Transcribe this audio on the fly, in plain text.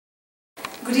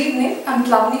Good evening, I'm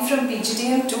Plavani from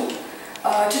PGDM2.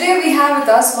 Today we have with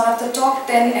us one of the top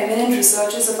 10 eminent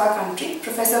researchers of our country,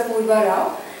 Professor Purba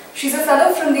Rao. She's a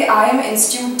fellow from the IIM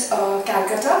Institute,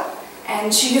 Calcutta,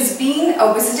 and she has been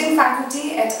a visiting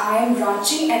faculty at IIM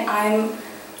Ranchi and IIM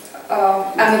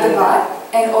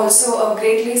Ahmedabad, and also a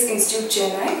Great Lakes Institute,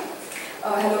 Chennai.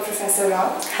 Hello, Professor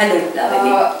Rao. Hello,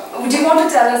 Plavani. Would you want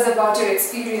to tell us about your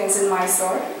experience in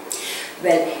Mysore?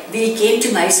 Well, we came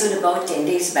to Mysore about 10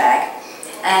 days back,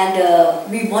 and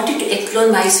we wanted to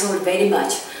explore Mysore very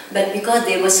much, but because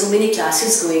there were so many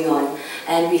classes going on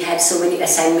and we had so many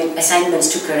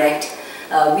assignments to correct,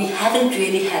 we haven't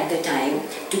really had the time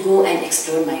to go and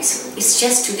explore Mysore. It's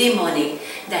just today morning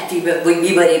that we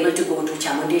were able to go to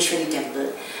Chamundeshwari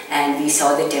temple, and we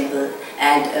saw the temple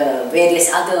and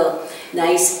various other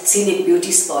nice scenic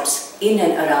beauty spots in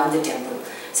and around the temple.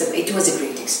 So it was a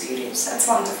great experience. That's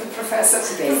wonderful, Professor.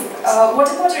 Very nice. What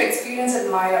about your experience at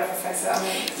MYRA, Professor?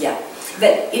 Yeah,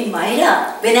 well, in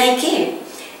MYRA, when I came,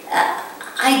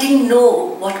 I didn't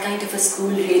know what kind of a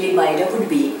school really MYRA would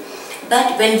be.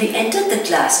 But when we entered the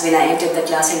class, when I entered the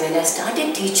class and when I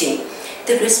started teaching,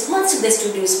 the response of the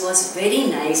students was very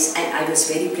nice, and I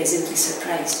was very pleasantly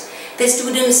surprised. The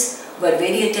students were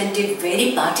very attentive,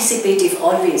 very participative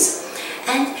always.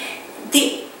 And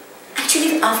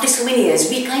actually, after so many years,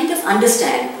 we kind of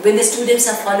understand when the students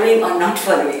are following or not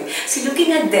following. So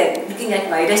looking at them, looking at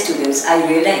MYRA students, I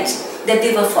realized that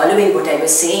they were following what I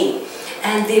was saying,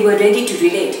 and they were ready to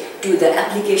relate to the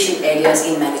application areas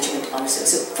in management also.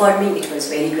 So for me, it was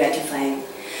very gratifying.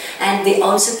 And they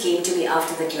also came to me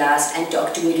after the class and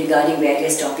talked to me regarding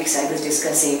various topics I was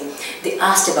discussing. They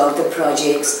asked about the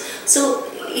projects. So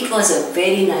it was a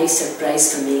very nice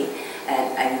surprise for me,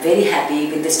 and I'm very happy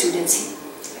with the students here.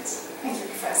 Thank you,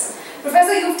 Professor.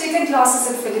 Professor, you've taken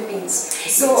classes in Philippines.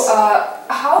 So,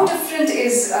 how different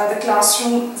is the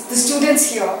classroom, the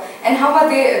students here, and how are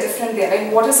they different there?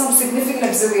 Like, what are some significant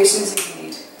observations you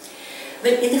made?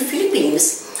 Well, in the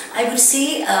Philippines, I would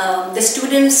say the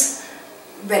students,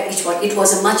 well, it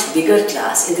was a much bigger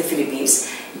class in the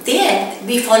Philippines. There,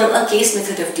 we follow a case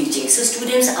method of teaching. So,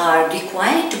 students are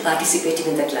required to participate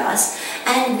in the class,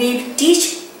 and we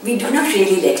teach. We do not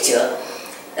really lecture.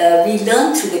 We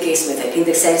learn through the case method, in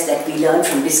the sense that we learn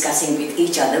from discussing with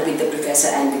each other, with the professor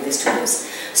and with the students.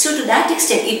 So to that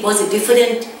extent, it was a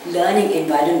different learning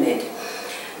environment.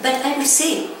 But I would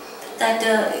say that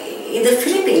in the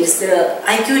Philippines, the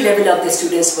IQ level of the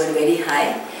students were very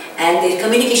high, and their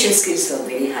communication skills were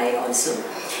very high also.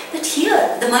 But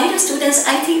here, the MYRA students,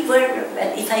 I think, were,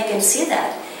 well, if I can say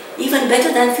that, even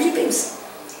better than Philippines.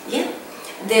 Yeah,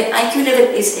 their IQ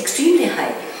level is extremely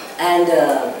high, and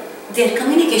their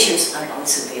communications are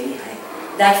also very high.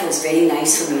 That was very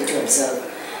nice for me to observe.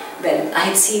 Well, I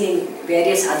had seen in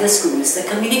various other schools, the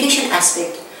communication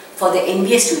aspect for the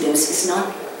MBA students is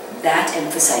not that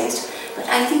emphasized. But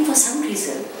I think for some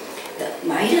reason, the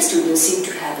MYRA students seem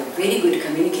to have a very good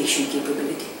communication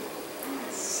capability.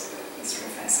 Yes,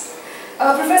 Professor.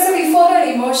 Professor, we follow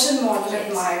an immersion model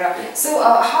at MYRA. So,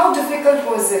 how difficult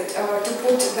was it to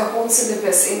put the whole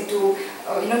syllabus into,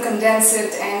 condense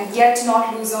it and yet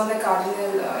not lose on the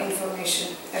cardinal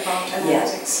information about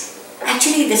analytics? Yeah.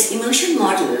 Actually, this immersion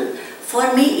model,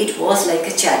 for me, it was like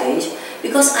a challenge,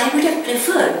 because I would have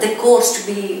preferred the course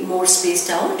to be more spaced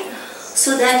out,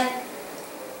 so that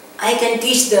I can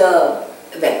teach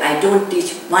I don't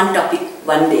teach one topic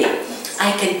one day.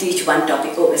 I can teach one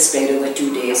topic spread over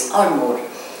 2 days or more.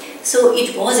 So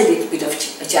it was a little bit of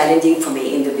challenging for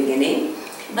me in the beginning,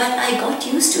 but I got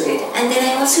used to it. And then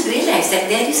I also realized that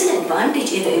there is an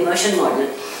advantage in the immersion model,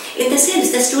 in the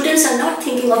sense the students are not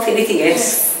thinking of anything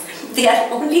else. They are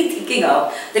only thinking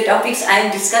of the topics I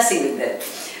am discussing with them.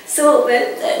 So,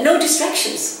 well, no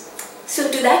distractions.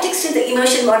 So to that extent, the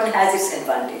immersion model has its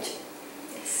advantage.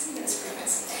 Yes,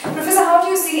 Professor. Professor, how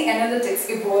do you see analytics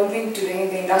evolving today in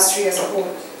the industry as a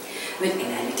whole? Well,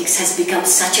 analytics has become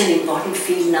such an important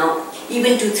field now.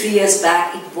 Even 2-3 years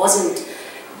back, it wasn't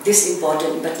this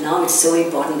important, but now it's so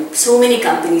important. So many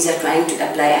companies are trying to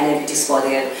apply analytics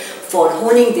for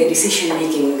honing their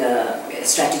decision-making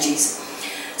strategies.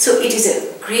 So it is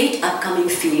a great upcoming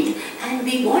field, and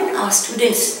we want our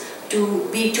students to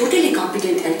be totally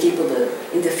competent and capable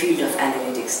in the field of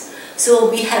analytics. So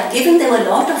we have given them a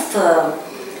lot of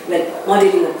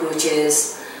modeling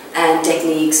approaches and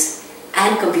techniques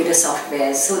and computer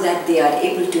software, so that they are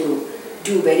able to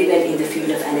do very well in the field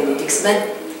of analytics.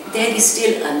 But there is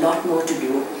still a lot more to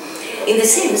do. In the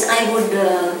sense, I would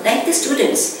like the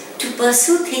students to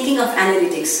pursue thinking of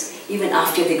analytics even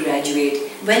after they graduate.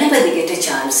 Whenever they get a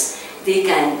chance, they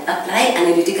can apply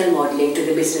analytical modeling to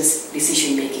the business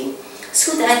decision making.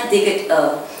 so that they get,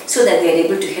 so that they are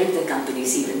able to help the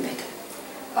companies even better.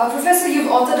 Professor,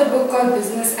 you've authored a book called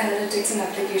Business Analytics and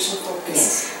Application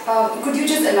Focus. Yes. Could you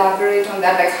just elaborate on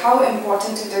that, like how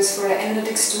important it is for an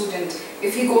analytics student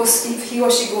if he or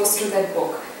she goes through that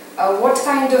book? What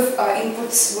kind of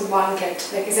inputs would one get?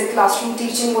 Like, is it classroom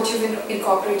teaching what you've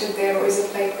incorporated there, or is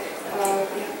it like,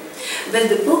 yeah? Well,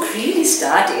 the book really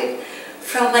started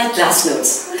from my class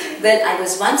notes. Well, I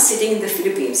was once sitting in the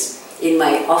Philippines in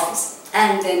my office,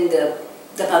 and then the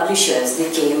publishers, they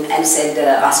came and said,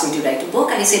 asked me to write a book,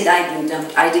 and I said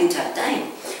I didn't have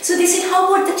time. So they said,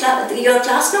 how about your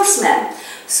class notes, ma'am?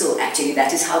 So actually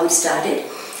that is how it started.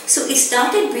 So it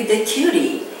started with the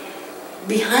theory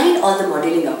behind all the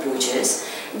modeling approaches.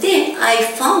 Then I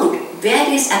found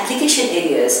various application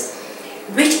areas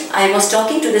which I was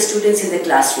talking to the students in the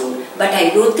classroom, but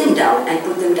I wrote them down and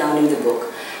put them down in the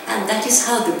book. And that is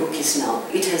how the book is now.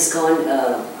 It has gone,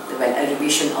 well, a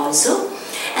revision also.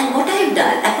 And what I have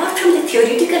done, apart from the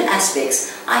theoretical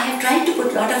aspects, I have tried to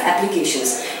put a lot of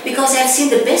applications, because I have seen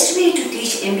the best way to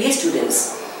teach MBA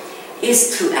students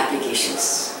is through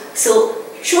applications. So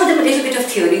show them a little bit of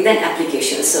theory, then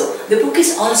applications. So the book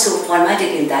is also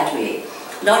formatted in that way.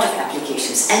 A lot of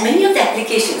applications, and many of the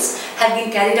applications have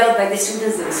been carried out by the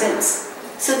students themselves,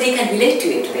 so they can relate to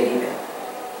it very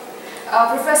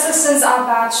well. Professor, since our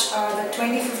batch, the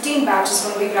 2015 batch, is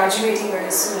going to be graduating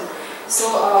very soon, so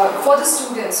for the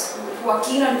students who are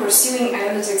keen on pursuing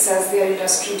analytics as their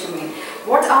industry domain,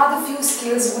 what are the few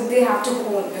skills would they have to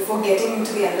hone before getting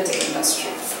into the analytic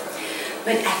industry?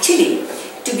 Well, actually,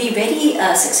 to be very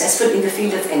successful in the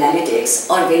field of analytics,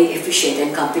 or very efficient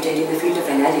and competent in the field of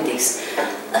analytics,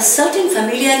 a certain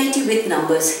familiarity with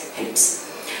numbers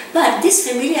helps. But this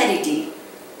familiarity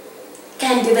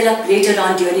can develop later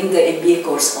on during the MBA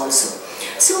course also.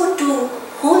 So to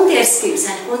hone their skills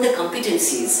and hone the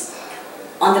competencies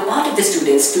on the part of the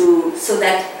students so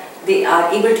that they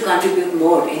are able to contribute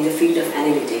more in the field of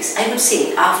analytics, I would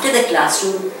say after the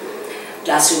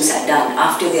classrooms are done,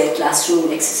 after their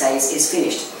classroom exercise is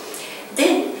finished,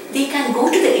 then they can go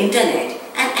to the internet,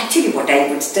 and actually what I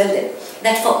would tell them,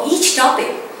 that for each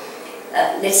topic,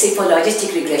 let's say for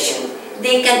logistic regression,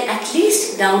 they can at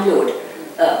least download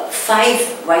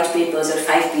 5 white papers or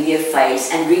 5 PDF files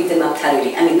and read them up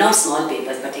thoroughly. I mean, not small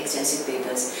papers, but extensive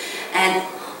papers. And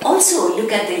also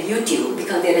look at the YouTube,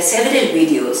 because there are several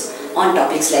videos on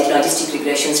topics like logistic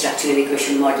regression, structural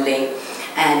equation modeling,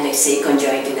 and let's say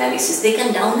conjoint analysis. They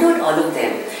can download all of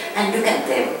them and look at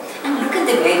them and look at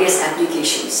the various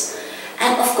applications.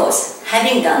 And of course,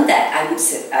 having done that, I would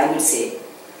say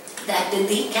that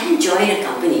they can join a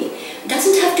company. It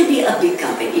doesn't have to be a big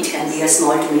company, it can be a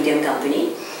small to medium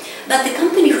company, but the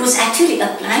company who's actually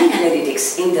applying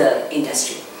analytics in the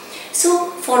industry. So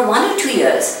for 1 or 2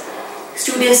 years,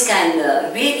 students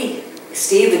can really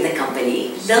stay with the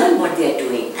company, learn what they are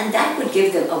doing, and that would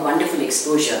give them a wonderful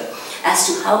exposure as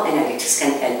to how analytics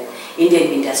can help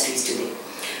Indian industries today.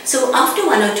 So after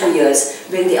 1 or 2 years,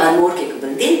 when they are more capable,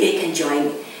 then they can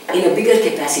join in a bigger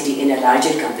capacity in a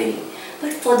larger company.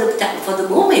 But for the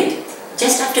moment,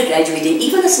 just after graduating,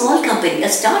 even a small company, a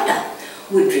startup,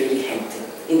 would really help them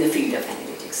in the field of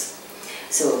analytics.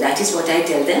 So that is what I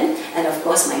tell them, and of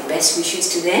course my best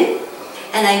wishes to them,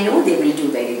 and I know they will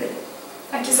do very well.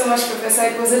 Thank you so much, Professor.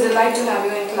 It was a delight to have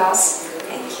you in class.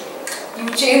 Thank you. You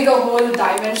changed the whole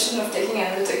dimension of taking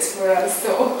analytics for us,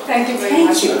 so thank you very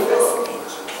much, Professor.